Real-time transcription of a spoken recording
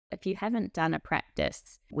if you haven't done a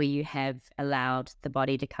practice where you have allowed the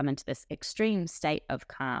body to come into this extreme state of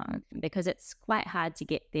calm, because it's quite hard to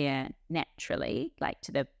get there naturally,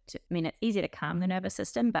 it's easy to calm the nervous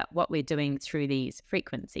system, but what we're doing through these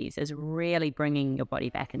frequencies is really bringing your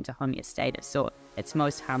body back into homeostasis, or its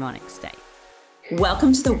most harmonic state.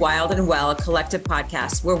 Welcome to the Wild and Well Collective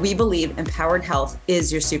podcast, where we believe empowered health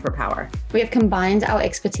is your superpower. We have combined our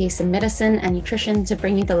expertise in medicine and nutrition to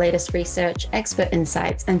bring you the latest research, expert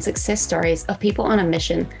insights, and success stories of people on a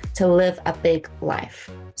mission to live a big life.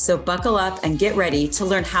 So buckle up and get ready to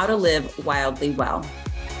learn how to live wildly well.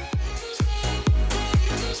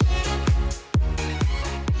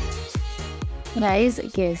 Today's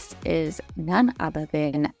guest is none other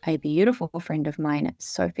than a beautiful friend of mine,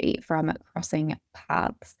 Sophie from Crossing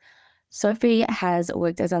Paths. Sophie has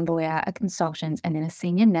worked as a lawyer, a consultant, and then a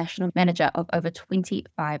senior national manager of over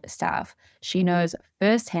 25 staff. She knows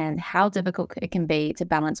firsthand how difficult it can be to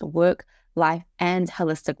balance work, life, and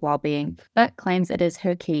holistic well-being, but claims it is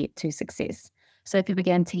her key to success. Sophie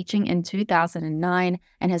began teaching in 2009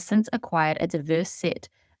 and has since acquired a diverse set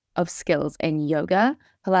of skills in yoga,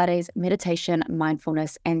 Pilates, meditation,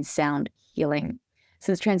 mindfulness, and sound healing.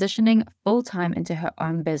 Since transitioning full-time into her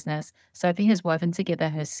own business, Sophie has woven together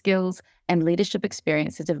her skills and leadership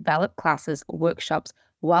experience to develop classes, workshops,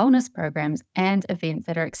 wellness programs, and events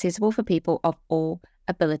that are accessible for people of all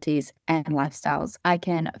abilities and lifestyles. I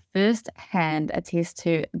can firsthand attest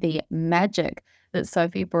to the magic that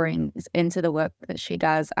Sophie brings into the work that she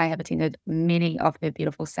does. I have attended many of her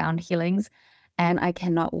beautiful sound healings, and I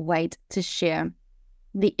cannot wait to share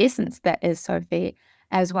the essence that is Sophie,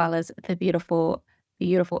 as well as the beautiful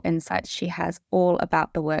insights she has all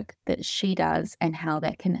about the work that she does and how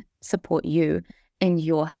that can support you in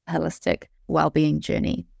your holistic well-being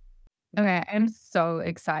journey. Okay, I'm so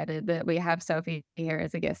excited that we have Sophie here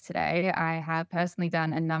as a guest today. I have personally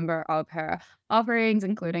done a number of her offerings,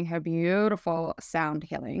 including her beautiful sound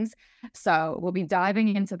healings. So we'll be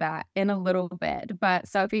diving into that in a little bit. But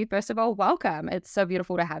Sophie, first of all, welcome. It's so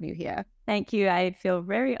beautiful to have you here. Thank you. I feel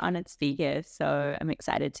very honored to be here. So I'm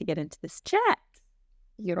excited to get into this chat.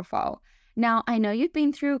 Beautiful. Now, I know you've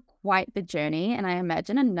been through quite the journey, and I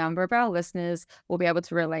imagine a number of our listeners will be able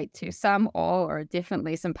to relate to some, all, or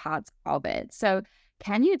definitely some parts of it. So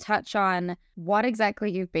can you touch on what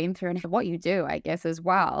exactly you've been through and what you do, I guess, as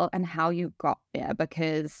well, and how you got there?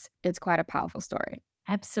 Because it's quite a powerful story.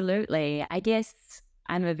 Absolutely. I guess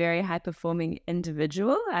I'm a very high-performing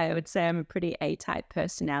individual. I would say I'm a pretty A-type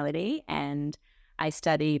personality, and I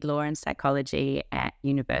studied law and psychology at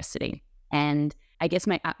university. And I guess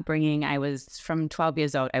my upbringing, I was from 12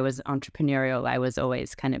 years old, I was entrepreneurial. I was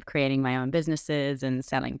always kind of creating my own businesses and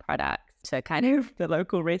selling products to kind of the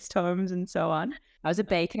local rest homes and so on. I was a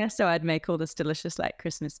baker, so I'd make all this delicious like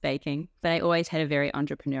Christmas baking, but I always had a very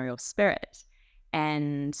entrepreneurial spirit.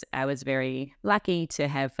 And I was very lucky to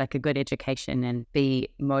have like a good education and be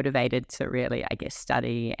motivated to really, I guess,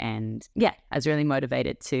 study. And yeah, I was really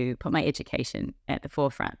motivated to put my education at the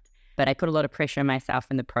forefront. But I put a lot of pressure on myself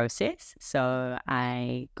in the process. So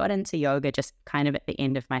I got into yoga just kind of at the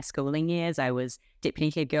end of my schooling years. I was deputy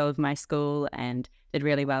head girl of my school and did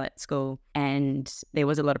really well at school. And there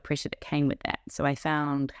was a lot of pressure that came with that. So I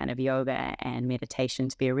found kind of yoga and meditation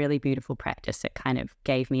to be a really beautiful practice that kind of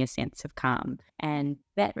gave me a sense of calm. And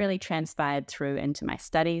that really transpired through into my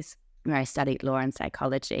studies, where I studied law and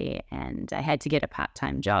psychology, and I had to get a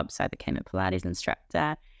part-time job. So I became a Pilates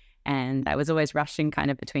instructor. And I was always rushing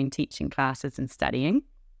kind of between teaching classes and studying,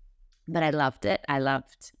 but I loved it. I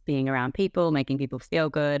loved being around people, making people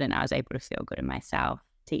feel good, and I was able to feel good in myself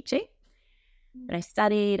teaching. But I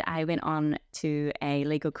studied, I went on to a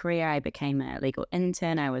legal career. I became a legal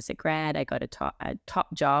intern. I was a grad. I got a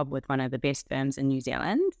top job with one of the best firms in New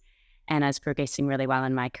Zealand. And I was progressing really well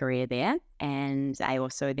in my career there. And I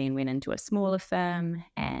also then went into a smaller firm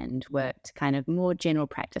and worked kind of more general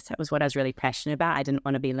practice. That was what I was really passionate about. I didn't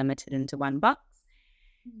want to be limited into one box.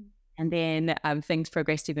 And then things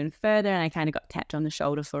progressed even further, and I kind of got tapped on the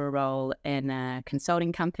shoulder for a role in a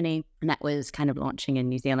consulting company. And that was kind of launching in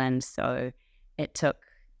New Zealand. So it took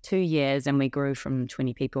 2 years, and we grew from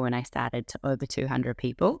 20 people when I started to over 200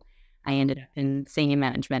 people. I ended up in senior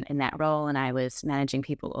management in that role, and I was managing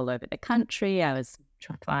people all over the country. I was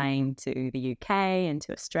flying to the UK and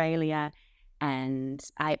to Australia, and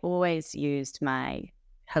I always used my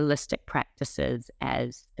holistic practices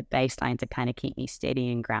as a baseline to kind of keep me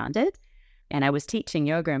steady and grounded. And I was teaching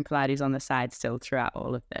yoga and Pilates on the side still throughout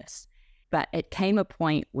all of this. But it came a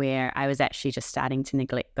point where I was actually just starting to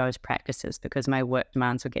neglect those practices because my work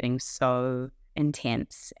demands were getting so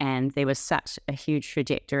intense. And there was such a huge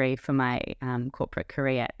trajectory for my corporate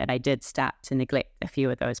career that I did start to neglect a few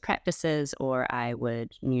of those practices, or I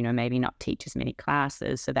would, maybe not teach as many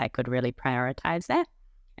classes so that I could really prioritize that.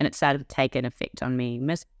 And it started to take an effect on me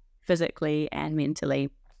physically and mentally.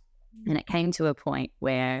 And it came to a point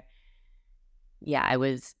where, I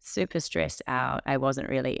was super stressed out. I wasn't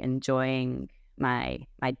really enjoying my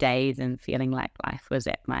days and feeling like life was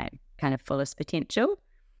at my kind of fullest potential.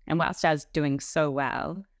 And whilst I was doing so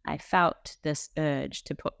well, I felt this urge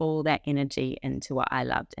to put all that energy into what I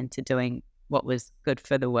loved, into doing what was good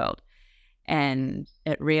for the world. And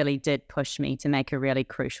it really did push me to make a really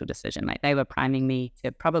crucial decision. Like, they were priming me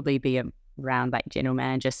to probably be around like general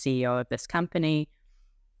manager, CEO of this company,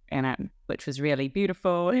 and which was really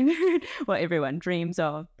beautiful and what everyone dreams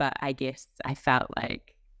of. But I guess I felt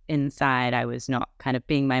like inside I was not kind of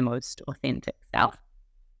being my most authentic self.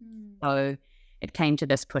 So it came to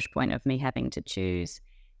this push point of me having to choose.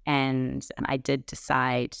 And I did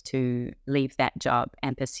decide to leave that job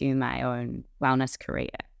and pursue my own wellness career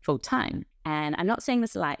full time. And I'm not saying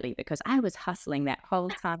this lightly, because I was hustling that whole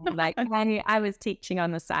time. Like, I was teaching on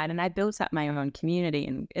the side, and I built up my own community.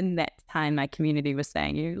 And in that time, my community was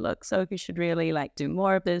saying, look, Sophie, you should really like do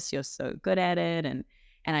more of this. You're so good at it. And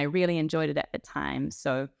I really enjoyed it at the time.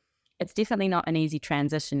 So it's definitely not an easy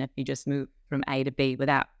transition if you just move from A to B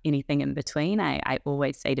without anything in between. I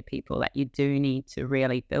always say to people that you do need to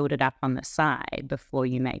really build it up on the side before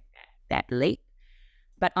you make that leap.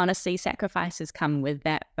 But honestly, sacrifices come with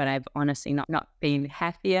that. But I've honestly not been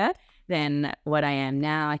happier than what I am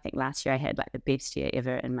now. I think last year I had like the best year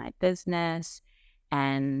ever in my business.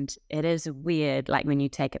 And it is weird, like when you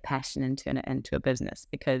take a passion and turn it into a business,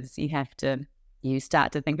 because you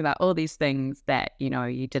start to think about all these things that,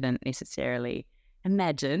 you didn't necessarily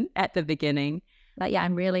imagine at the beginning. But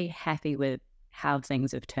I'm really happy with how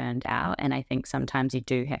things have turned out. And I think sometimes you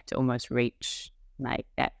do have to almost reach like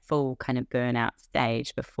that full kind of burnout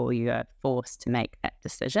stage before you are forced to make that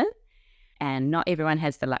decision. And not everyone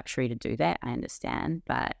has the luxury to do that, I understand.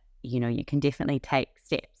 But, you can definitely take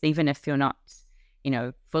steps. Even if you're not,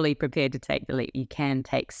 fully prepared to take the leap, you can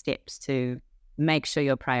take steps to make sure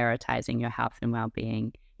you're prioritizing your health and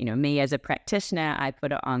well-being. Me as a practitioner, I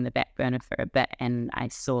put it on the back burner for a bit, and I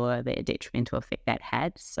saw the detrimental effect that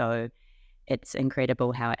had. So it's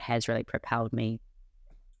incredible how it has really propelled me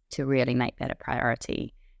to really make that a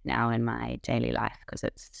priority now in my daily life, because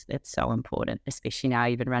it's so important, especially now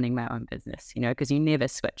even running my own business, because you never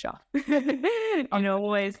switch off. I'm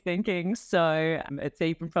always thinking, so it's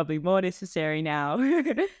even probably more necessary now.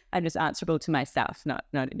 I'm just answerable to myself, not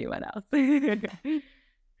anyone else.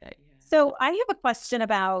 So I have a question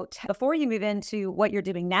about, before you move into what you're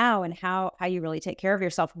doing now and how you really take care of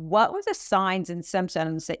yourself, what were the signs and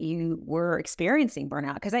symptoms that you were experiencing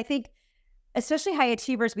burnout? Because I think, especially high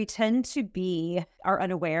achievers, we tend to are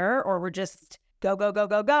unaware, or we're just go,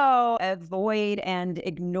 avoid and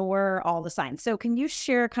ignore all the signs. So can you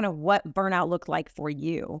share kind of what burnout looked like for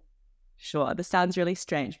you? Sure. This sounds really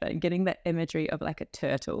strange, but I'm getting the imagery of like a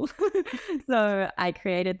turtle. So I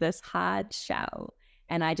created this hard shell,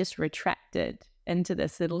 and I just retracted into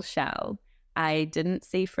this little shell. I didn't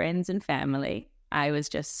see friends and family. I was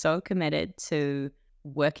just so committed to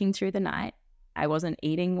working through the night. I wasn't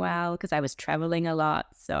eating well because I was traveling a lot.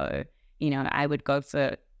 So, I would go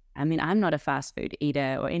I'm not a fast food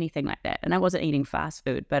eater or anything like that. And I wasn't eating fast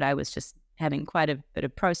food, but I was just having quite a bit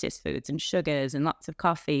of processed foods and sugars and lots of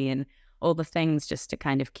coffee and all the things just to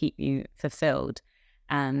kind of keep you fulfilled.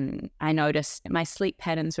 I noticed my sleep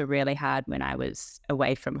patterns were really hard when I was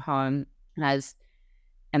away from home.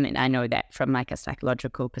 And I know that from like a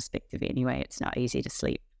psychological perspective anyway, it's not easy to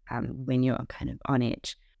sleep when you're kind of on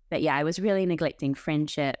edge. But I was really neglecting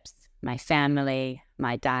friendships, my family,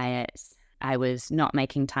 my diet. I was not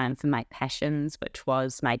making time for my passions, which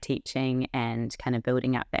was my teaching and kind of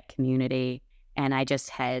building up that community. And I just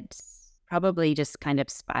had probably just kind of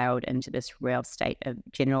spiraled into this real state of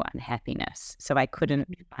general unhappiness. So I couldn't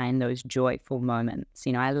find those joyful moments.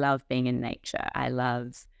 I love being in nature. I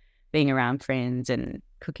love being around friends and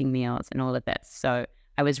cooking meals and all of that. So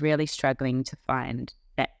I was really struggling to find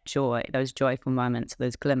that joy, those joyful moments,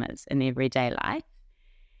 those glimmers in everyday life.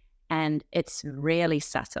 And it's really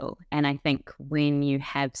subtle. And I think when you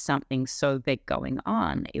have something so big going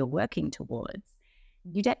on that you're working towards,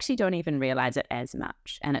 you actually don't even realize it as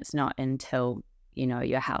much. And it's not until,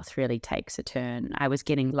 your health really takes a turn. I was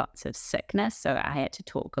getting lots of sickness, so I had to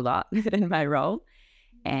talk a lot in my role.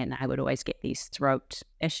 And I would always get these throat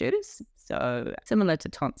issues. So similar to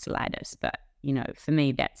tonsillitis, but for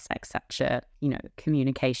me, that's like such a,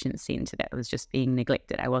 communication center that was just being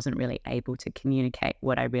neglected. I wasn't really able to communicate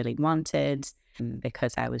what I really wanted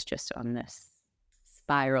because I was just on this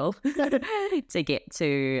spiral to get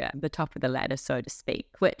to the top of the ladder, so to speak,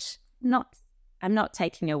 which I'm not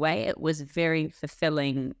taking away. It was very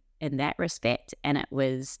fulfilling in that respect. And it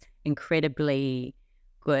was incredibly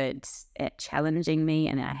good at challenging me,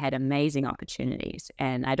 and I had amazing opportunities.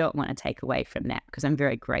 And I don't want to take away from that because I'm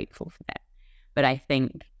very grateful for that. But I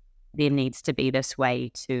think there needs to be this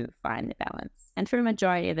way to find the balance. And for a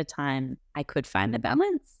majority of the time, I could find the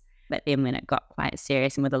balance. But then when it got quite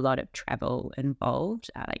serious and with a lot of travel involved,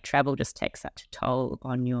 like travel just takes such a toll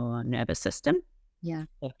on your nervous system. Yeah.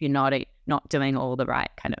 If you're not doing all the right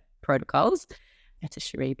kind of protocols, that's a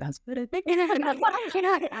Cherie buzzword, I think.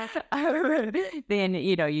 Then,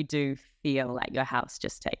 you do feel like your house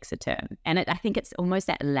just takes a turn. And I think it's almost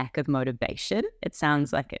that lack of motivation. It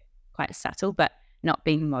sounds like it quite subtle, but not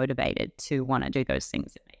being motivated to want to do those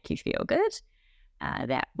things that make you feel good.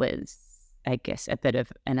 That was, I guess, a bit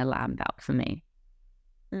of an alarm bell for me.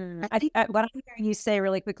 I think what I'm hearing you say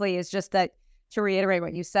really quickly is just that, to reiterate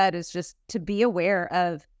what you said, is just to be aware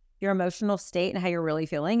of your emotional state and how you're really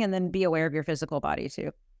feeling, and then be aware of your physical body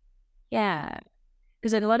too. Yeah,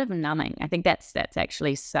 because a lot of numbing. I think that's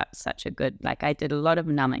actually such a good, like I did a lot of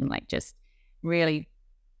numbing, like just really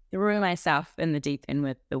threw myself in the deep end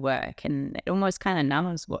with the work, and it almost kind of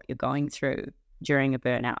numbs what you're going through during a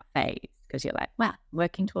burnout phase, because you're like, wow,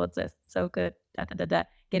 working towards this, so good,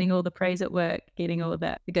 getting all the praise at work, getting all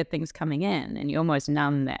the good things coming in, and you almost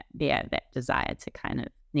numb that desire to kind of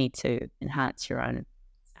need to enhance your own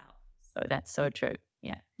self. So that's so true.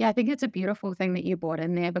 Yeah. Yeah, I think it's a beautiful thing that you brought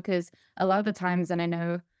in there, because a lot of the times, and I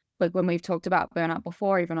know like when we've talked about burnout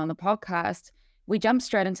before, even on the podcast, we jump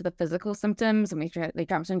straight into the physical symptoms, and we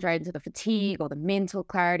jump straight into the fatigue or the mental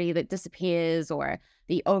clarity that disappears, or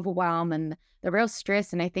the overwhelm and the real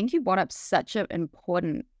stress. And I think you brought up such an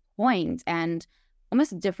important point, and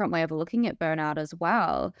almost a different way of looking at burnout as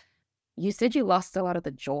well. You said you lost a lot of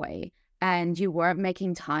the joy, and you weren't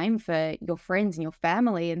making time for your friends and your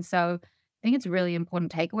family. And so I think it's a really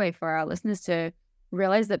important takeaway for our listeners to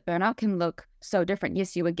realize that burnout can look so different.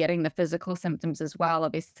 Yes, you were getting the physical symptoms as well,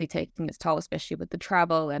 obviously taking its toll, especially with the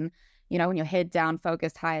travel. And, when you're head down,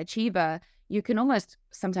 focused, high achiever, you can almost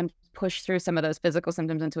sometimes push through some of those physical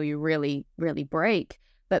symptoms until you really, really break.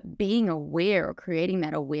 But being aware, or creating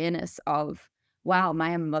that awareness of, wow,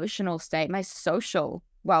 my emotional state, my social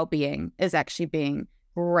well-being is actually being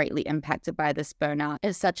greatly impacted by this burnout,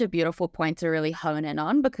 is such a beautiful point to really hone in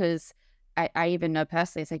on, because I even know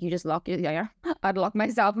personally, it's like you just lock your, I'd lock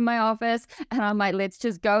myself in my office and I'm like, let's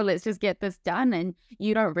just go, let's just get this done. And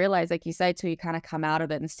you don't realize, like you say, till you kind of come out of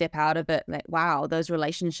it and step out of it, like, wow, those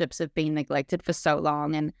relationships have been neglected for so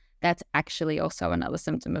long. And that's actually also another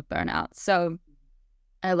symptom of burnout. So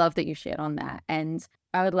I love that you shared on that. And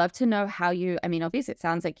I would love to know how obviously it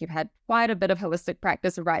sounds like you've had quite a bit of holistic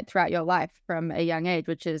practice right throughout your life from a young age,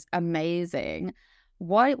 which is amazing.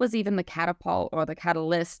 What was even the catapult or the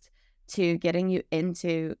catalyst to getting you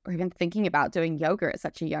into, or even thinking about doing yoga at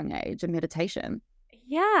such a young age and meditation?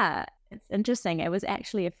 Yeah, it's interesting. It was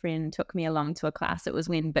actually a friend took me along to a class. It was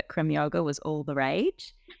when Bikram yoga was all the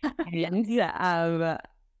rage.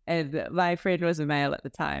 And my friend was a male at the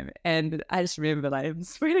time. And I just remember like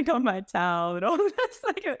sweating on my towel and all this.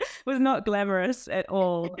 Like, it was not glamorous at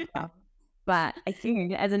all. But I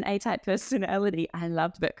think as an A-type personality, I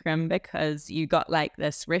loved Bikram because you got like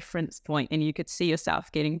this reference point and you could see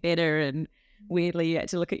yourself getting better, and weirdly you had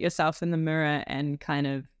to look at yourself in the mirror and kind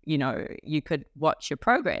of, you could watch your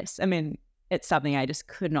progress. I mean, it's something I just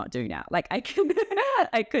could not do now. Like I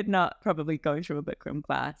could not probably go through a Bikram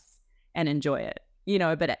class and enjoy it.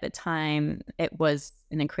 But at the time it was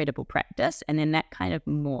an incredible practice. And then that kind of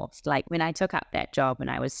morphed. Like when I took up that job and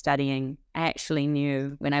I was studying, I actually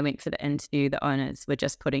knew when I went for the interview, the owners were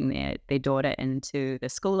just putting their daughter into the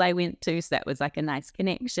school I went to. So that was like a nice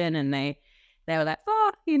connection. And they were like,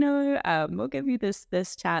 we'll give you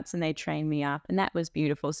this chance. And they trained me up, and that was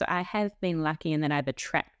beautiful. So I have been lucky in that I've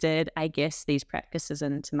attracted, I guess, these practices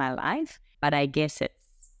into my life. But I guess it's,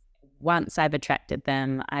 once I've attracted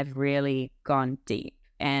them, I've really gone deep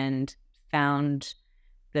and found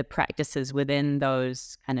the practices within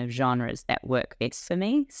those kind of genres that work best for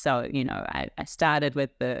me. So, I started with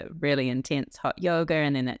the really intense hot yoga,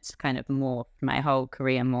 and then it's kind of morphed, my whole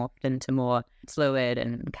career morphed into more fluid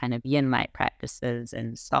and kind of yin light practices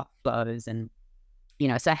and soft flows. And,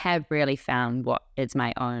 so I have really found what is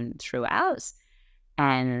my own throughout.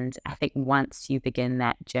 And I think once you begin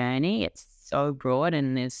that journey, it's so broad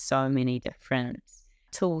and there's so many different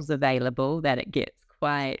tools available that it gets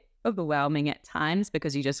quite overwhelming at times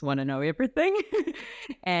because you just want to know everything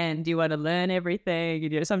and you want to learn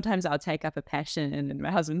everything. Sometimes I'll take up a passion and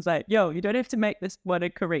my husband's like, yo, you don't have to make this one a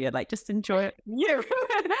career. Like, just enjoy it. Yeah.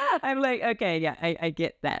 I'm like, okay, yeah, I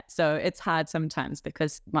get that. So it's hard sometimes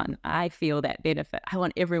because one, I feel that benefit. I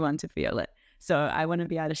want everyone to feel it. So I want to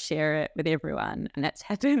be able to share it with everyone. And that's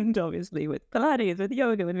happened obviously with Pilates, with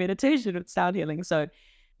yoga, with meditation, with sound healing. So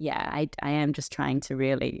yeah, I am just trying to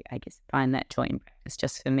really, I guess, find that joy in practice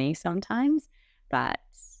just for me sometimes. But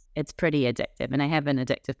it's pretty addictive. And I have an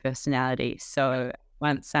addictive personality. So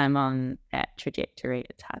once I'm on that trajectory,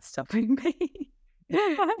 it's hard stopping me.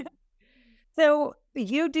 So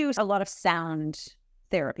you do a lot of sound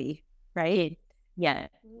therapy, right? Yeah.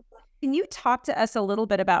 Can you talk to us a little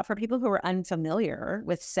bit about, for people who are unfamiliar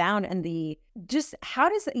with sound and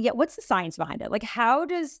what's the science behind it? Like, how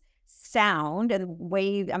does sound and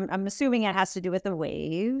wave, I'm assuming it has to do with the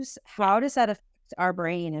waves. How does that affect our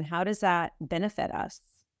brain and how does that benefit us?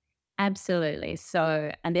 Absolutely.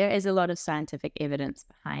 So, and there is a lot of scientific evidence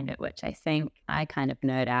behind it, which I think I kind of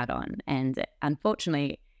nerd out on. And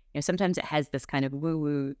unfortunately, sometimes it has this kind of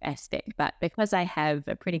woo-woo aspect, but because I have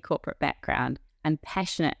a pretty corporate background, I'm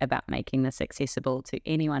passionate about making this accessible to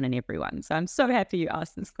anyone and everyone. So I'm so happy you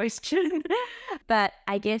asked this question. But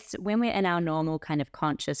I guess when we're in our normal kind of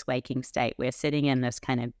conscious waking state, we're sitting in this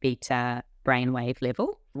kind of beta brainwave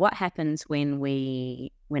level. What happens when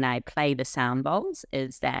I play the sound bowls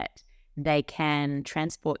is that they can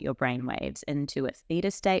transport your brainwaves into a theta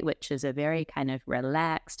state, which is a very kind of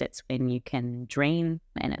relaxed. It's when you can dream,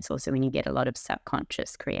 and it's also when you get a lot of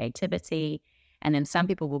subconscious creativity. And then some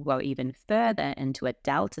people will go even further into a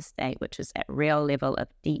delta state, which is that real level of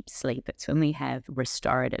deep sleep. It's when we have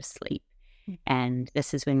restorative sleep. And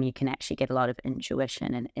this is when you can actually get a lot of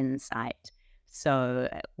intuition and insight. So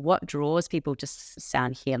what draws people to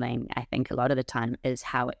sound healing, I think a lot of the time, is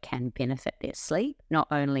how it can benefit their sleep, not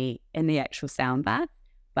only in the actual sound bath,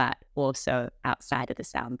 but also outside of the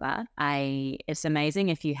sound bath. It's amazing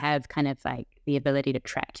if you have kind of like the ability to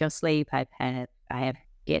track your sleep. I have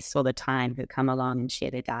guests all the time who come along and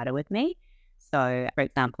share their data with me. So, for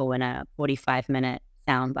example, in a 45-minute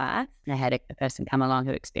sound bath, I had a person come along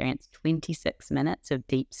who experienced 26 minutes of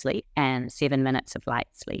deep sleep and 7 minutes of light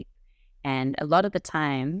sleep. And a lot of the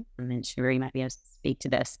time, and Cherie might be able to speak to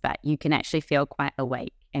this, but you can actually feel quite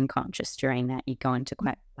awake and conscious during that. You go into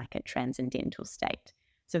quite like a transcendental state.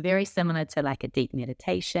 So very similar to like a deep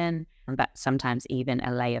meditation, but sometimes even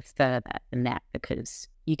a layer further than that because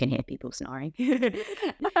you can hear people snoring.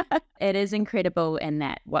 It is incredible in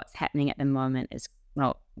that what's happening at the moment is,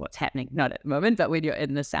 well, what's happening, not at the moment, but when you're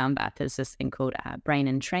in the sound bath, is this thing called brain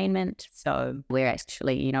entrainment. So we're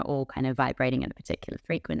actually, all kind of vibrating at a particular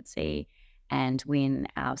frequency. And when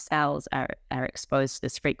our cells are exposed to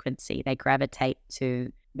this frequency, they gravitate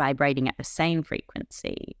to vibrating at the same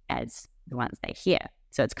frequency as the ones they hear.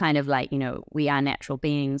 So it's kind of like, we are natural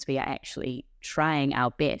beings. We are actually trying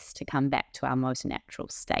our best to come back to our most natural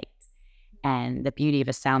state. And the beauty of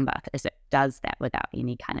a sound bath is it does that without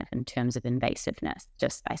any kind of, in terms of invasiveness,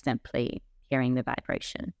 just by simply hearing the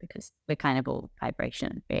vibration, because we're kind of all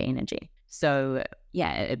vibration, very energy. So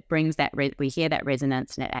yeah, it brings that, we hear that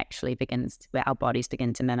resonance, and it actually begins, where our bodies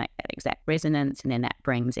begin to mimic that exact resonance. And then that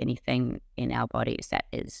brings anything in our bodies that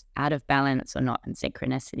is out of balance or not in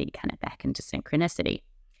synchronicity, kind of back into synchronicity.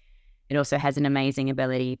 It also has an amazing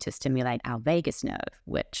ability to stimulate our vagus nerve,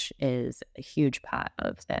 which is a huge part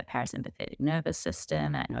of the parasympathetic nervous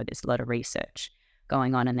system. I know there's a lot of research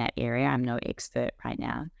going on in that area. I'm no expert right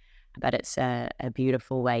now, but it's a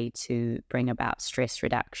beautiful way to bring about stress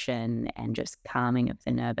reduction and just calming of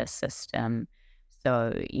the nervous system.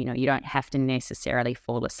 So, you don't have to necessarily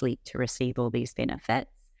fall asleep to receive all these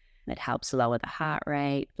benefits. It helps lower the heart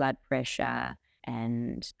rate, blood pressure,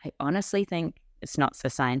 and I honestly think it's not so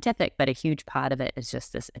scientific, but a huge part of it is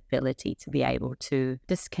just this ability to be able to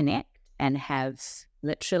disconnect and have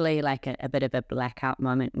literally like a bit of a blackout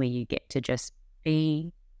moment where you get to just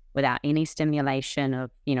be without any stimulation of,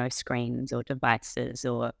 screens or devices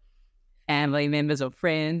or family members or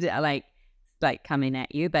friends like coming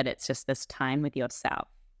at you, but it's just this time with yourself.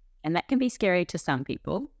 And that can be scary to some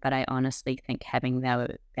people, but I honestly think having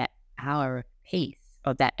that hour of peace,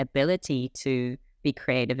 or that ability to be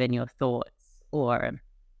creative in your thoughts, or,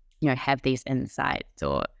 have these insights,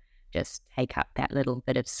 or just take up that little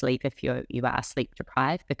bit of sleep if you are sleep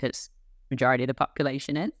deprived, because majority of the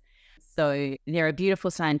population is. So there are beautiful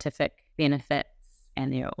scientific benefits,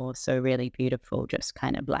 and there are also really beautiful just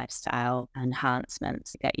kind of lifestyle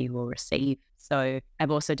enhancements that you will receive. So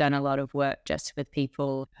I've also done a lot of work just with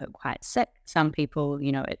people who are quite sick. Some people,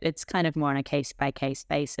 it's kind of more on a case-by-case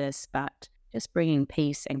basis, but just bringing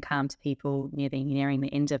peace and calm to people nearing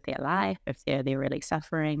the end of their life if they're really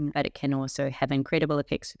suffering. But it can also have incredible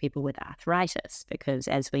effects for people with arthritis, because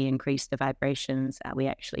as we increase the vibrations, we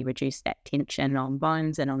actually reduce that tension on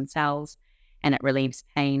bones and on cells, and it relieves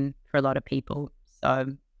pain for a lot of people. So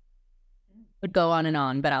would go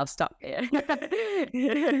on, but I'll stop there.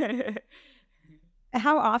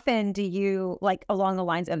 How often do you, like along the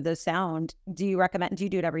lines of the sound, do you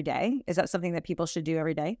do it every day? Is that something that people should do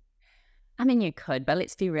every day? I mean, you could, but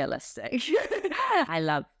let's be realistic. I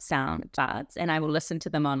love sound baths, and I will listen to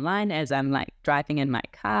them online as I'm like driving in my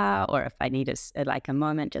car, or if I need a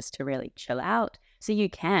moment just to really chill out. So you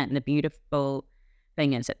can. The beautiful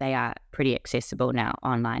thing is that they are pretty accessible now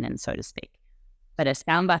online, and so to speak. But a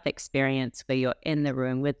sound bath experience where you're in the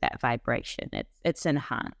room with that vibration, it's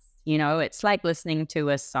enhanced. It's like listening to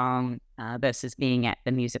a song versus being at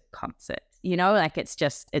the music concert. Like it's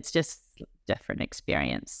just different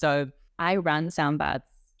experience. So I run sound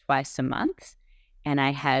baths twice a month, and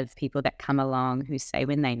I have people that come along who say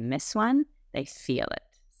when they miss one, they feel it.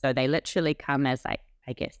 So they literally come as like,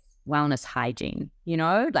 I guess, wellness hygiene,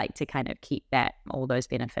 like to kind of keep all those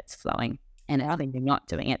benefits flowing. And it's when you're not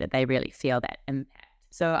doing it that they really feel that impact.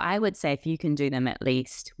 So I would say if you can do them at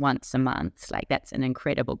least once a month, like that's an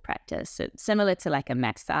incredible practice. It's similar to like a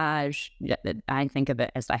massage. I think of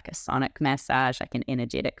it as like a sonic massage, like an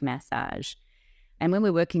energetic massage. And when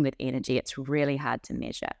we're working with energy, it's really hard to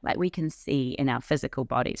measure. Like we can see in our physical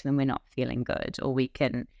bodies when we're not feeling good, or we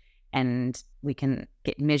can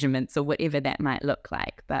get measurements or whatever that might look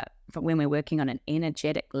like. But when we're working on an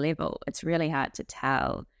energetic level, it's really hard to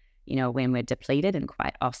tell, when we're depleted. And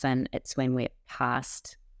quite often it's when we're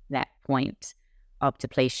past that point of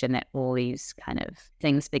depletion that all these kind of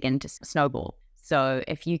things begin to snowball. So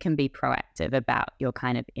if you can be proactive about your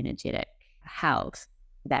kind of energetic health,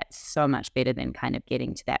 that's so much better than kind of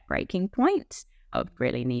getting to that breaking point of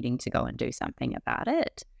really needing to go and do something about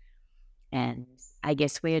it. And I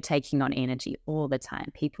guess we're taking on energy all the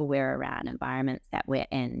time. People we're around, environments that we're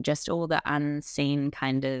in, just all the unseen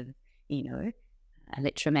kind of,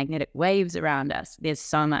 electromagnetic waves around us. There's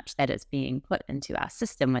so much that is being put into our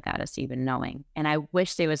system without us even knowing. And I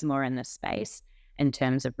wish there was more in this space in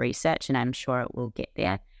terms of research, and I'm sure it will get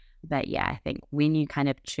there. But yeah, I think when you kind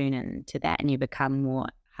of tune into that and you become more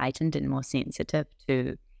heightened and more sensitive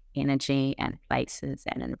to energy and places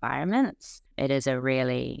and environments, it is a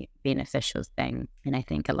really beneficial thing. And I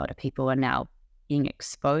think a lot of people are now being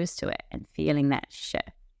exposed to it and feeling that shift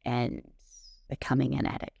and becoming an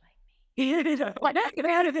addict like me. So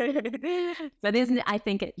I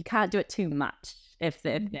think you can't do it too much if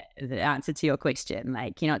the answer to your question.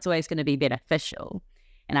 Like, it's always going to be beneficial.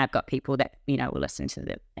 And I've got people that, will listen to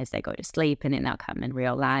them as they go to sleep, and then they'll come in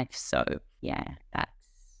real life. So yeah, that's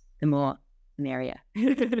the more the merrier.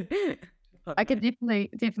 I can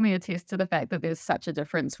definitely attest to the fact that there's such a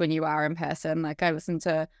difference when you are in person. Like I listen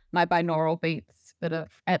to my binaural beats that are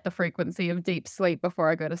at the frequency of deep sleep before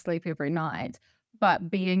I go to sleep every night.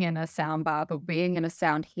 But being in a sound bath or being in a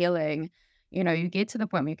sound healing, you get to the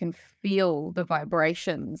point where you can feel the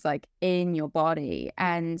vibrations like in your body.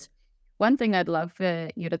 And one thing I'd love for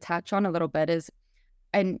you to touch on a little bit is,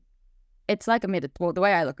 and it's like the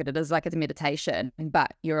way I look at it is like it's a meditation,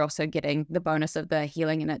 but you're also getting the bonus of the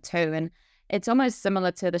healing in it too. And it's almost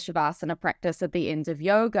similar to the Shavasana practice at the end of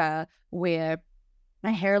yoga, where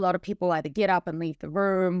I hear a lot of people either get up and leave the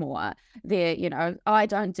room, or they're, I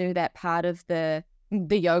don't do that part of the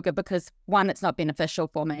yoga because one, it's not beneficial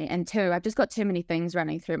for me, and two, I've just got too many things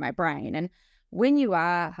running through my brain. And when you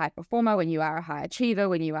are a high performer, when you are a high achiever,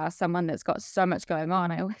 when you are someone that's got so much going on,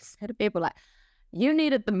 I always say to people like, you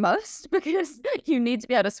need it the most because you need to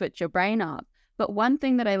be able to switch your brain off. But one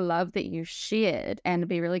thing that I love that you shared, and it'd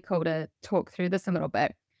be really cool to talk through this a little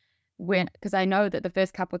bit, because I know that the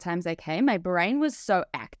first couple of times I came, my brain was so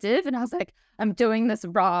active and I was like, I'm doing this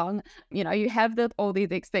wrong. You have all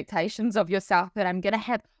these expectations of yourself that I'm going to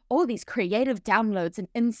have all these creative downloads and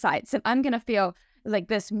insights, and I'm going to feel like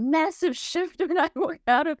this massive shift when I walk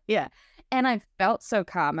out of here. And I felt so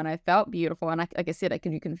calm and I felt beautiful. And like I said,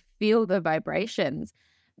 you can feel the vibrations.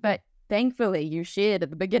 But thankfully, you shared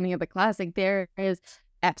at the beginning of the class, like there is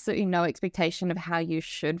absolutely no expectation of how you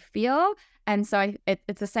should feel. And so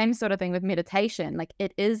it's the same sort of thing with meditation. Like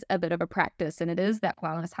it is a bit of a practice, and it is that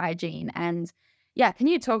wellness hygiene. And yeah, can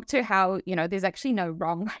you talk to how, there's actually no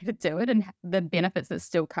wrong way to do it and the benefits that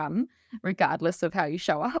still come regardless of how you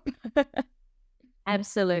show up?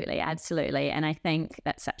 Absolutely. And I think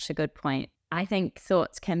that's such a good point. I think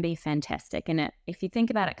thoughts can be fantastic. And if you think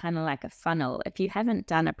about it kind of like a funnel, if you haven't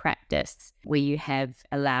done a practice where you have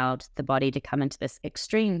allowed the body to come into this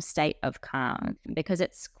extreme state of calm, because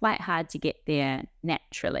it's quite hard to get there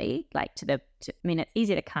naturally, like I mean, it's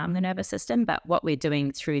easier to calm the nervous system, but what we're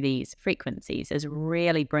doing through these frequencies is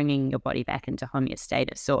really bringing your body back into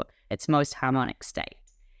homeostasis, or its most harmonic state.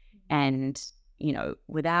 And,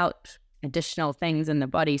 without additional things in the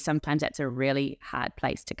body, sometimes that's a really hard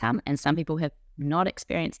place to come. And some people have not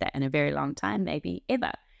experienced that in a very long time, maybe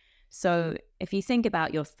ever. So if you think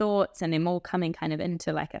about your thoughts and them all coming kind of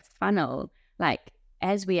into like a funnel, like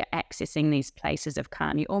as we are accessing these places of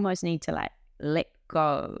calm, you almost need to like let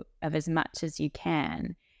go of as much as you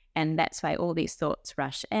can. And that's why all these thoughts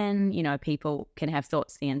rush in. People can have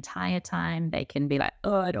thoughts the entire time. They can be like,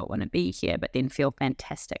 oh, I don't want to be here, but then feel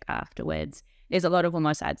fantastic afterwards. There's a lot of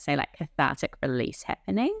almost, I'd say, like cathartic release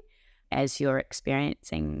happening as you're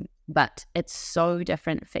experiencing, but it's so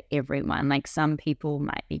different for everyone. Like some people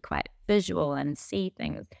might be quite visual and see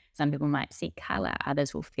things. Some people might see color.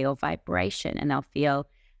 Others will feel vibration, and they'll feel,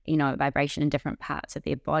 vibration in different parts of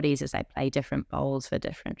their bodies as they play different bowls for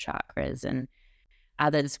different chakras. And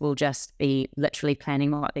others will just be literally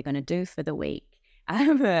planning what they're going to do for the week.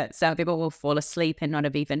 Some people will fall asleep and not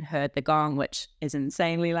have even heard the gong, which is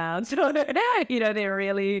insanely loud. So, they're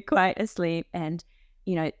really quite asleep. And,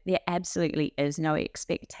 there absolutely is no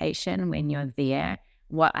expectation when you're there.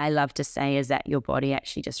 What I love to say is that your body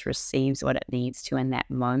actually just receives what it needs to in that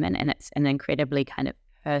moment. And it's an incredibly kind of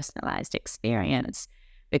personalized experience,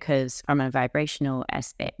 because from a vibrational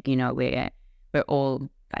aspect, we're all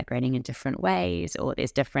vibrating in different ways, or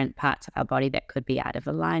there's different parts of our body that could be out of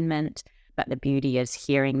alignment. But the beauty is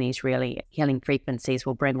hearing these really healing frequencies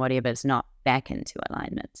will bring whatever's not back into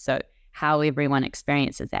alignment. So how everyone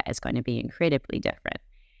experiences that is going to be incredibly different.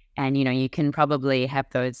 And, you can probably have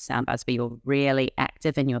those soundbars where you're really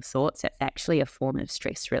active in your thoughts. It's actually a form of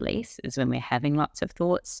stress release, is when we're having lots of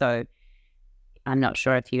thoughts. So I'm not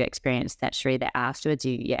sure if you experienced that, Sheree, that afterwards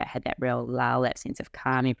you had that real lull, that sense of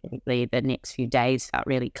calm. You probably the next few days felt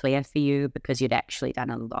really clear for you because you'd actually done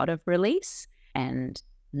a lot of release. And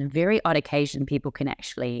on a very odd occasion, people can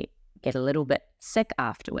actually get a little bit sick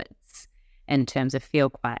afterwards, in terms of feel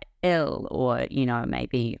quite ill, or,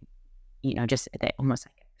 maybe, just that almost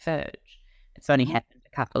like a purge. It's only happened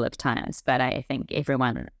a couple of times, but I think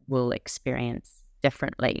everyone will experience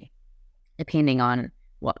differently depending on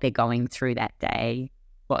what they're going through that day,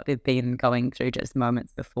 what they've been going through just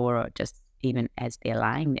moments before, or just even as they're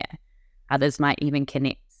lying there. Others might even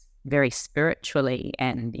connect very spiritually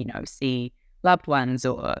and, see loved ones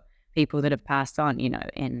or people that have passed on,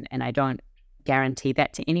 and I don't guarantee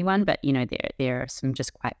that to anyone, but, there are some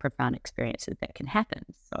just quite profound experiences that can happen.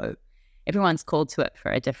 So everyone's called to it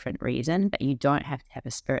for a different reason, but you don't have to have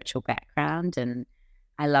a spiritual background. And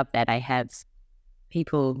I love that. I have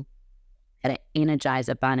people that are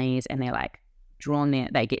Energizer bunnies, and they're like drawn there,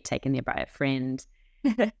 they get taken there by a friend.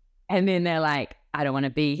 And then they're like, I don't want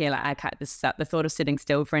to be here. Like, I can't, the thought of sitting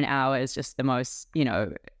still for an hour is just the most,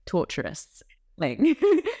 torturous thing.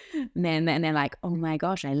 and then they're like, oh my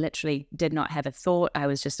gosh, I literally did not have a thought. I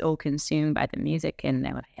was just all consumed by the music, and they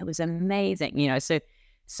were like, it was amazing. So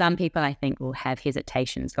some people, I think, will have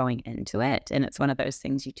hesitations going into it. And it's one of those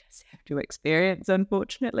things you just have to experience,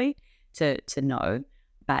 unfortunately, to know.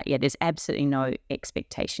 But yeah, there's absolutely no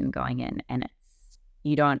expectation going in. And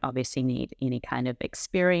you don't obviously need any kind of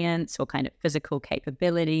experience or kind of physical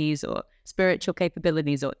capabilities or spiritual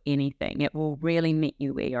capabilities or anything. It will really meet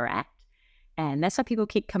you where you're at. And that's why people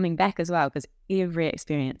keep coming back as well, because every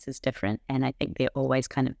experience is different. And I think they're always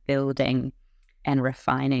kind of building and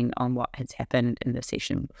refining on what has happened in the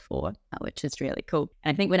session before, which is really cool.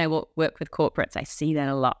 And I think when I work with corporates, I see that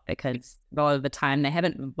a lot, because a lot of the time they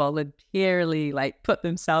haven't voluntarily put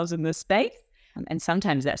themselves in this space. And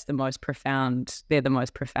sometimes that's they're the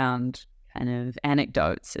most profound kind of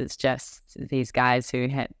anecdotes, is just these guys who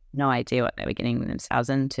had no idea what they were getting themselves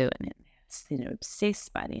into, and then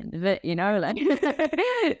obsessed by the end of it,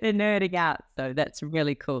 they're nerding out. So that's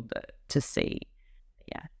really cool to see.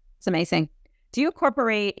 Yeah. It's amazing. Do you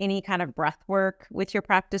incorporate any kind of breath work with your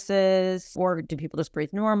practices, or do people just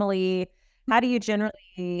breathe normally? How do you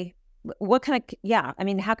generally,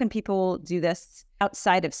 how can people do this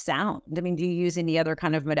outside of sound? I mean, do you use any other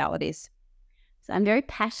kind of modalities? So I'm very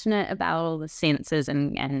passionate about all the senses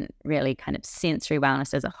and really kind of sensory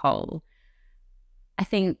wellness as a whole. I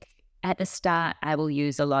think at the start, I will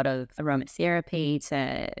use a lot of aromatherapy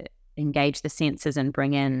to engage the senses and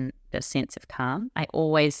bring in the sense of calm. I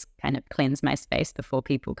always kind of cleanse my space before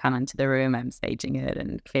people come into the room. I'm staging it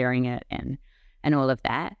and clearing it and and all of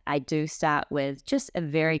that. I do start with just a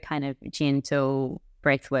very kind of gentle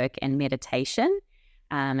breath work and meditation.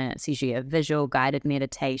 And it's usually a visual guided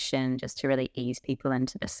meditation just to really ease people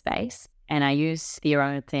into the space. And I use the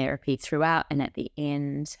aromatherapy throughout. And at the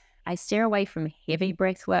end, I steer away from heavy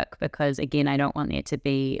breath work because, again, I don't want there to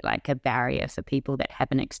be like a barrier for people that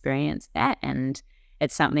haven't experienced that. And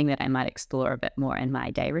it's something that I might explore a bit more in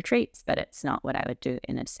my day retreats, but it's not what I would do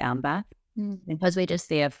in a sound bath. Because we're just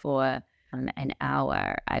there for an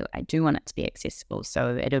hour, I do want it to be accessible.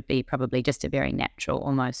 So it'll be probably just a very natural,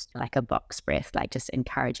 almost like a box breath, like just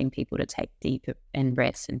encouraging people to take deeper in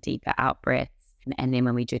breaths and deeper out breaths. And then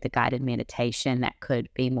when we do the guided meditation, that could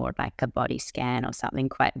be more like a body scan or something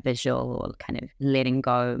quite visual, or kind of letting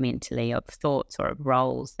go mentally of thoughts or of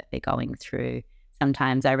roles that they're going through.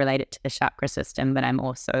 Sometimes I relate it to the chakra system, but I'm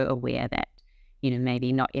also aware that,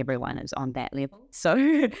 maybe not everyone is on that level.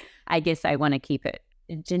 So I guess I want to keep it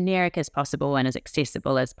generic as possible and as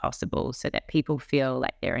accessible as possible so that people feel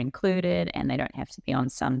like they're included and they don't have to be on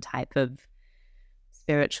some type of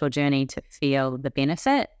spiritual journey to feel the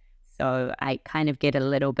benefit. So I kind of get a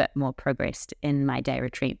little bit more progressed in my day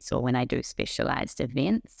retreats or when I do specialized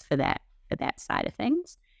events for that side of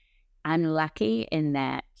things. I'm lucky in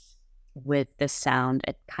that with the sound,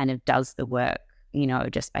 it kind of does the work,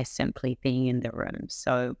 just by simply being in the room.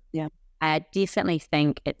 So yeah, I definitely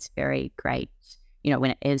think it's very great,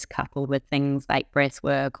 when it is coupled with things like breath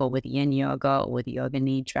work or with yin yoga or with yoga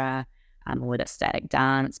nidra or with a static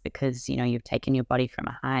dance, because, you've taken your body from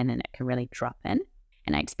a high and then it can really drop in.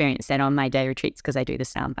 And I experience that on my day retreats because I do the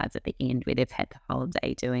sound baths at the end where they've had the whole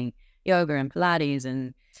day doing yoga and Pilates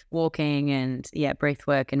and walking and breath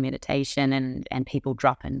work and meditation, and people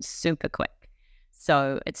drop in super quick.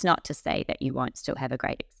 So it's not to say that you won't still have a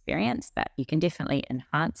great experience, but you can definitely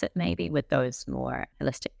enhance it maybe with those more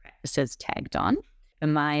holistic practices tagged on. For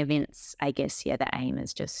my events, I guess, the aim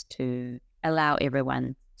is just to allow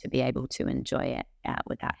everyone to be able to enjoy it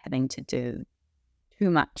without having to do too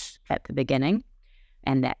much at the beginning.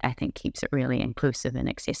 And that, I think, keeps it really inclusive and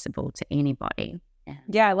accessible to anybody.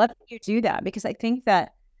 Yeah, I love that you do that, because I think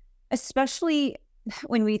that especially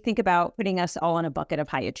when we think about putting us all in a bucket of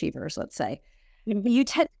high achievers, let's say, you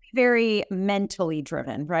tend to be very mentally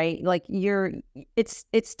driven, right? Like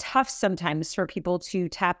it's tough sometimes for people to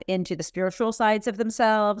tap into the spiritual sides of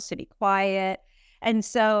themselves, to be quiet. And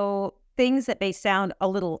so things that may sound a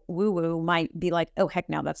little woo-woo might be like, oh, heck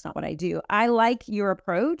no, that's not what I do. I like your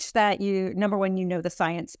approach that number one, the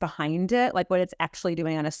science behind it, like what it's actually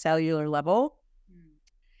doing on a cellular level.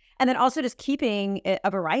 And then also just keeping it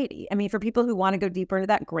a variety. I mean, for people who want to go deeper into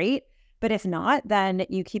that, great. But if not, then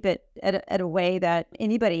you keep it at a way that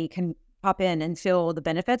anybody can pop in and feel the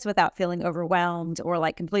benefits without feeling overwhelmed or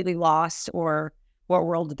like completely lost, or what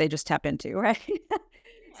world did they just tap into, right?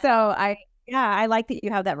 So I like that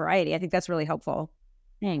you have that variety. I think that's really helpful.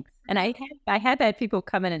 Thanks. And I have had people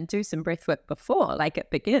come in and do some breath work before, like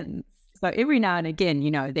it begins. So every now and again,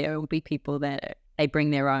 there will be people that they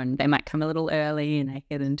bring their own. They might come a little early and I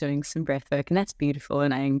hear them doing some breath work, and that's beautiful.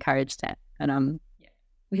 And I encourage that. And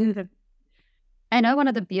I know one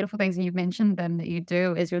of the beautiful things you've mentioned then that you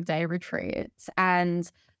do is your day retreats.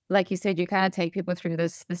 And like you said, you kind of take people through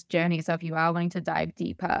this journey. So if you are wanting to dive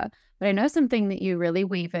deeper, but I know something that you really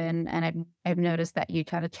weave in, and I've noticed that you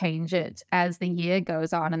try to change it as the year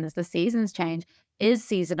goes on and as the seasons change, is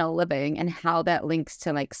seasonal living and how that links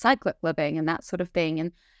to like cyclic living and that sort of thing.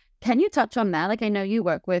 And can you touch on that? Like, I know you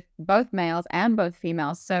work with both males and both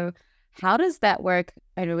females. So how does that work?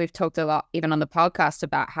 I know we've talked a lot, even on the podcast,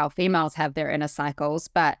 about how females have their inner cycles,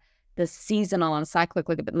 but the seasonal and cyclic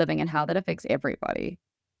living and how that affects everybody.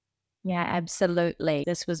 Yeah, absolutely.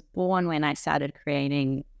 This was born when I started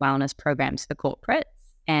creating wellness programs for corporates,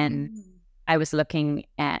 and I was looking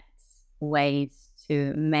at ways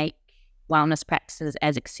to make wellness practices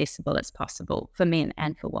as accessible as possible for men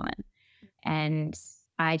and for women. And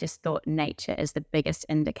I just thought nature is the biggest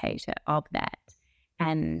indicator of that.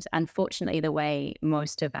 And unfortunately, the way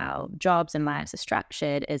most of our jobs and lives are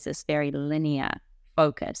structured is this very linear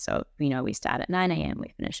focus. So, we start at 9 a.m.,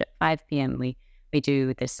 we finish at 5 p.m., we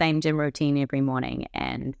do the same gym routine every morning,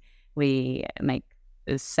 and we make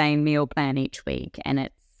the same meal plan each week. And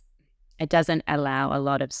it doesn't allow a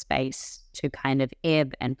lot of space to kind of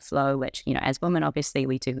ebb and flow, which, as women, obviously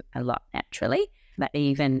we do a lot naturally. But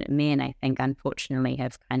even men, I think, unfortunately,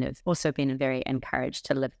 have kind of also been very encouraged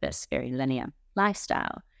to live this very linear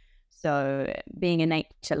lifestyle. So being a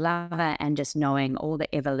nature lover and just knowing all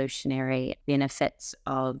the evolutionary benefits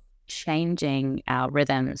of changing our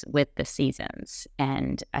rhythms with the seasons.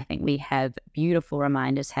 And I think we have beautiful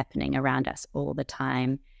reminders happening around us all the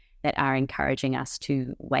time. that are encouraging us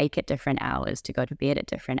to wake at different hours, to go to bed at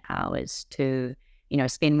different hours, to,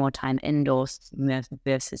 spend more time indoors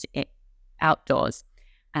versus outdoors.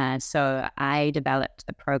 So I developed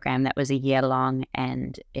a program that was a year long,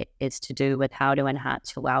 and it is to do with how to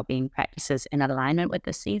enhance your well-being practices in alignment with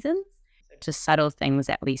the seasons. Just subtle things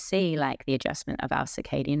that we see, like the adjustment of our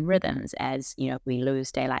circadian rhythms as, we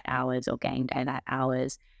lose daylight hours or gain daylight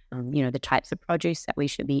hours, the types of produce that we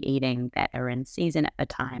should be eating that are in season at the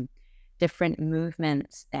time, different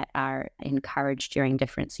movements that are encouraged during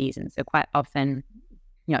different seasons. So quite often,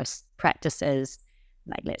 practices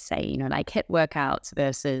like, let's say, like HIIT workouts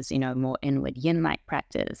versus, more inward yin-like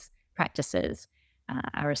practices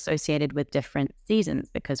are associated with different seasons,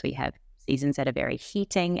 because we have seasons that are very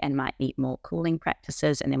heating and might need more cooling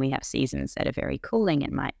practices. And then we have seasons that are very cooling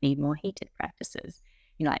and might need more heated practices.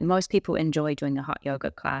 Like most people enjoy doing a hot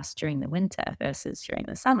yoga class during the winter versus during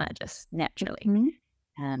the summer, just naturally.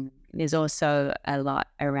 Mm-hmm. There's also a lot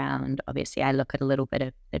around, obviously, I look at a little bit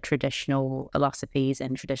of the traditional philosophies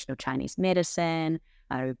and traditional Chinese medicine,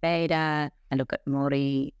 Ayurveda. I look at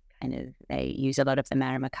Mori, they use a lot of the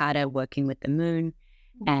Maramacata, working with the moon.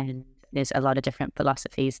 And there's a lot of different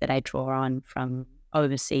philosophies that I draw on from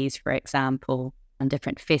overseas, for example, on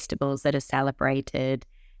different festivals that are celebrated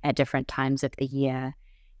at different times of the year.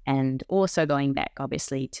 And also going back,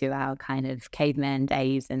 obviously, to our kind of caveman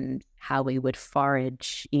days and how we would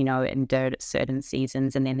forage, in dirt at certain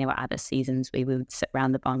seasons. And then there were other seasons we would sit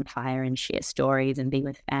around the bonfire and share stories and be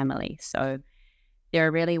with family. So there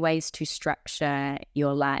are really ways to structure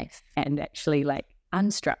your life and actually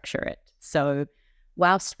unstructure it. So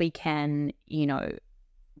whilst we can,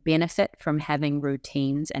 benefit from having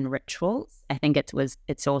routines and rituals, I think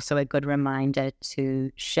it's also a good reminder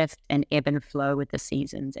to shift and ebb and flow with the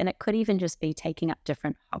seasons. And it could even just be taking up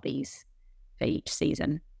different hobbies for each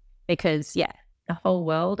season, because the whole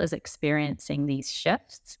world is experiencing these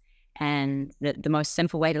shifts. And the most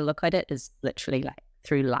simple way to look at it is literally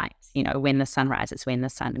through light, when the sun rises, when the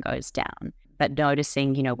sun goes down, but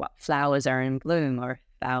noticing, what flowers are in bloom or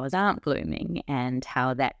flowers aren't blooming, and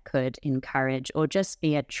how that could encourage or just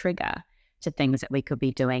be a trigger to things that we could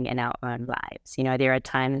be doing in our own lives. There are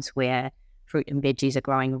times where fruit and veggies are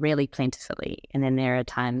growing really plentifully, and then there are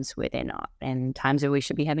times where they're not, and times where we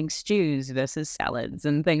should be having stews versus salads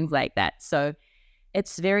and things like that. So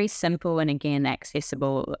it's very simple and, again,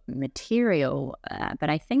 accessible material, but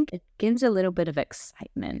I think it gives a little bit of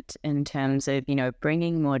excitement in terms of,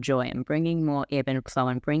 bringing more joy and bringing more ebb and flow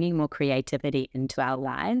and bringing more creativity into our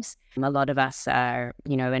lives. A lot of us are,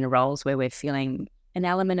 in roles where we're feeling an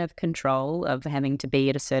element of control of having to be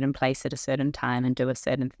at a certain place at a certain time and do a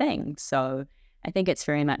certain thing. So I think it's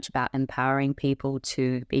very much about empowering people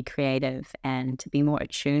to be creative and to be more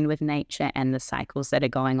attuned with nature and the cycles that are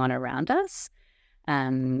going on around us.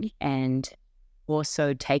 And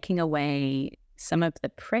also taking away some of the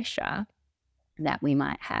pressure that we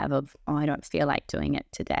might have of, I don't feel like doing it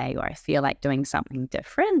today, or I feel like doing something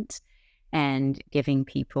different, and giving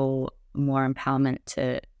people more empowerment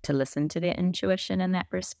to listen to their intuition in that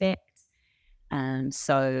respect.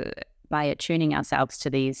 So by attuning ourselves to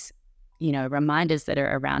these, reminders that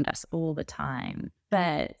are around us all the time.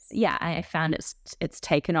 But I found it's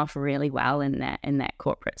taken off really well in that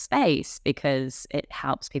corporate space, because it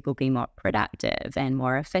helps people be more productive and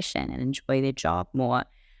more efficient and enjoy their job more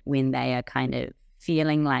when they are kind of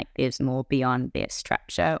feeling like there's more beyond their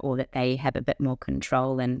structure, or that they have a bit more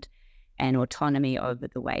control and autonomy over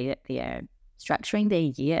the way that they're structuring their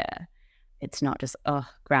year. It's not just,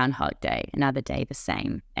 Groundhog Day, another day the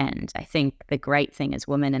same. And I think the great thing is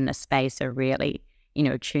women in this space are really,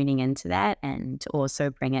 tuning into that, and to also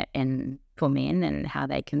bring it in for men and how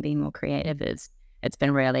they can be more creative. It's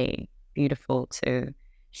been really beautiful to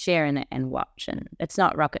share in it and watch. And it's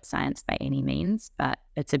not rocket science by any means, but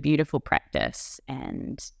it's a beautiful practice,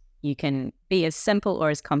 and you can be as simple or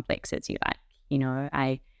as complex as you like.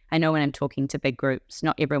 I know when I'm talking to big groups,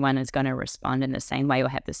 not everyone is going to respond in the same way or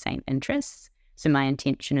have the same interests. So my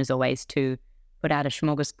intention is always to put out a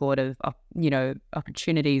smorgasbord of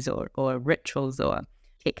opportunities or rituals or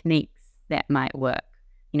techniques that might work.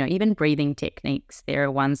 Even breathing techniques. There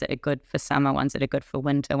are ones that are good for summer, ones that are good for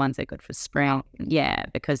winter, ones that are good for spring. Yeah,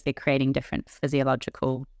 because they're creating different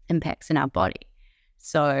physiological impacts in our body.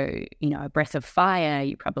 So, a breath of fire,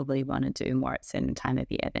 you probably want to do more at a certain time of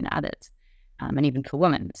year than others. And even for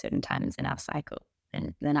women, certain times in our cycle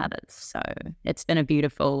than others. So it's been a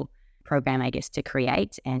beautiful program, I guess, to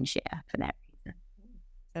create and share for that reason.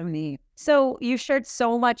 So neat. So you shared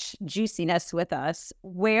so much juiciness with us.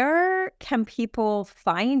 Where can people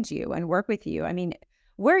find you and work with you? I mean,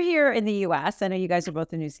 we're here in the US. I know you guys are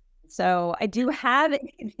both in New Zealand. So I do have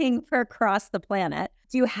anything for across the planet.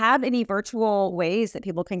 Do you have any virtual ways that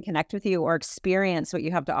people can connect with you or experience what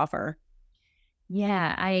you have to offer?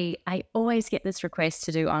 Yeah, I always get this request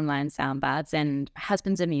to do online sound baths, and my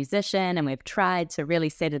husband's a musician, and we've tried to really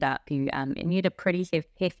set it up. You need a pretty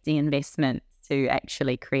hefty investment to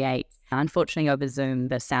actually create. Unfortunately, over Zoom,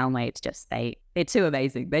 the sound waves they're too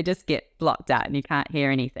amazing. They just get blocked out and you can't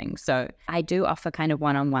hear anything. So I do offer kind of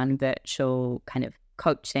one-on-one virtual kind of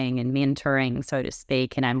coaching and mentoring, so to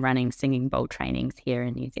speak. And I'm running singing bowl trainings here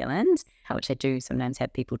in New Zealand, which I do sometimes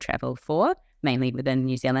have people travel for, mainly within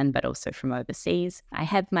New Zealand, but also from overseas. I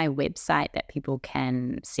have my website that people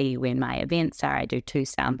can see when my events are. I do 2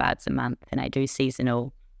 sound baths a month, and I do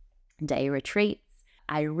seasonal day retreats.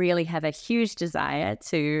 I really have a huge desire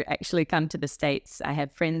to actually come to the States. I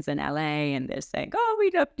have friends in LA and they're saying, oh,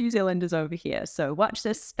 we have New Zealanders over here. So watch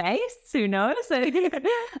this space. Who knows?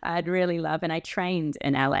 I'd really love. And I trained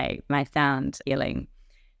in LA, my sound healing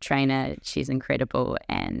trainer. She's incredible.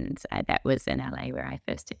 And that was in LA where I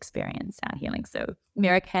first experienced sound healing. So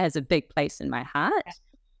America has a big place in my heart.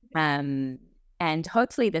 And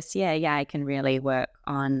hopefully this year, I can really work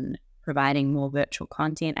on providing more virtual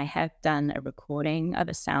content. I have done a recording of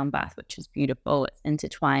a sound bath, which is beautiful. It's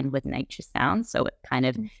intertwined with nature sound. So it kind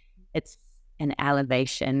of, it's an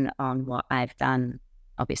elevation on what I've done.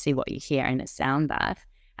 Obviously what you hear in a sound bath,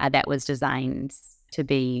 that was designed to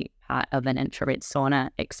be part of an infrared sauna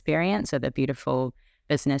experience. So the beautiful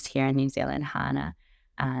business here in New Zealand, Hana.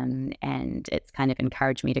 And it's kind of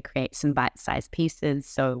encouraged me to create some bite-sized pieces.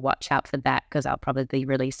 So watch out for that, because I'll probably be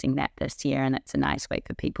releasing that this year, and it's a nice way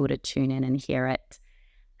for people to tune in and hear it.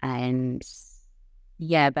 And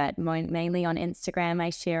but mainly on Instagram,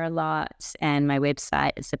 I share a lot, and my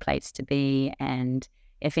website is the place to be. And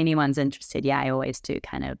if anyone's interested, I always do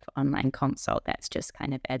kind of online consult. That's just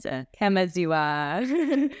kind of as a come as you are.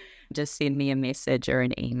 Just send me a message or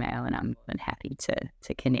an email, and I'm more than happy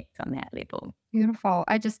to connect on that level. Beautiful.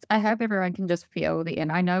 I hope everyone can just feel and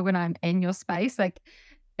I know when I'm in your space, like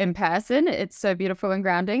in person, it's so beautiful and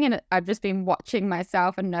grounding. And I've just been watching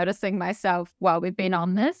myself and noticing myself while we've been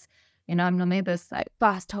on this. I'm normally this like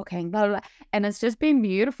fast talking, blah, blah, blah, and it's just been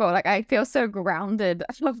beautiful. Like I feel so grounded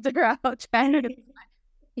after our chat.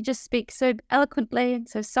 You just speak so eloquently and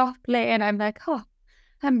so softly, and I'm like, oh,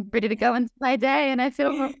 I'm ready to go into my day, and I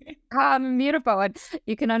feel calm and beautiful. And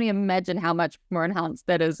you can only imagine how much more enhanced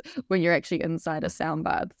that is when you're actually inside a sound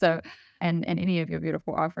bath. So, and any of your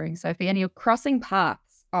beautiful offerings, Sophie, and you're crossing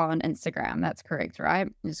paths on Instagram. That's correct, right?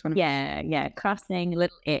 I just want to... crossing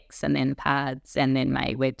little X and then paths, and then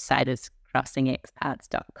my website is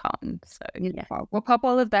crossingxpaths.com. So beautiful. We'll pop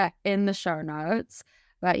all of that in the show notes.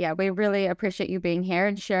 But we really appreciate you being here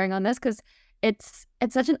and sharing on this, because it's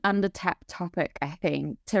such an under-tapped topic, I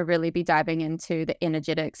think, to really be diving into the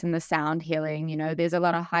energetics and the sound healing. There's a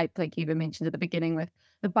lot of hype, like you even mentioned at the beginning, with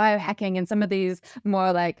the biohacking and some of these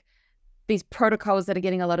more like these protocols that are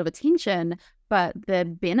getting a lot of attention, but the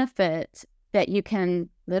benefit that you can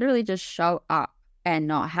literally just show up and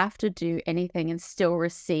not have to do anything and still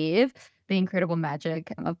receive the incredible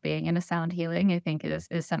magic of being in a sound healing, I think is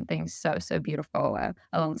something so, so beautiful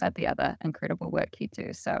alongside the other incredible work you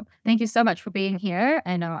do. So thank you so much for being here.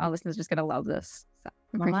 I know our listeners are just going to love this. So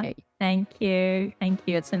appreciate you. Thank you.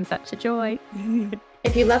 It's been such a joy.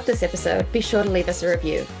 If you loved this episode, be sure to leave us a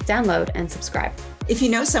review, download, and subscribe. If you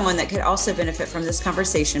know someone that could also benefit from this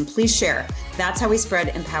conversation, please share. That's how we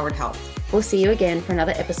spread empowered health. We'll see you again for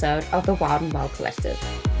another episode of the Wild and Well Collective.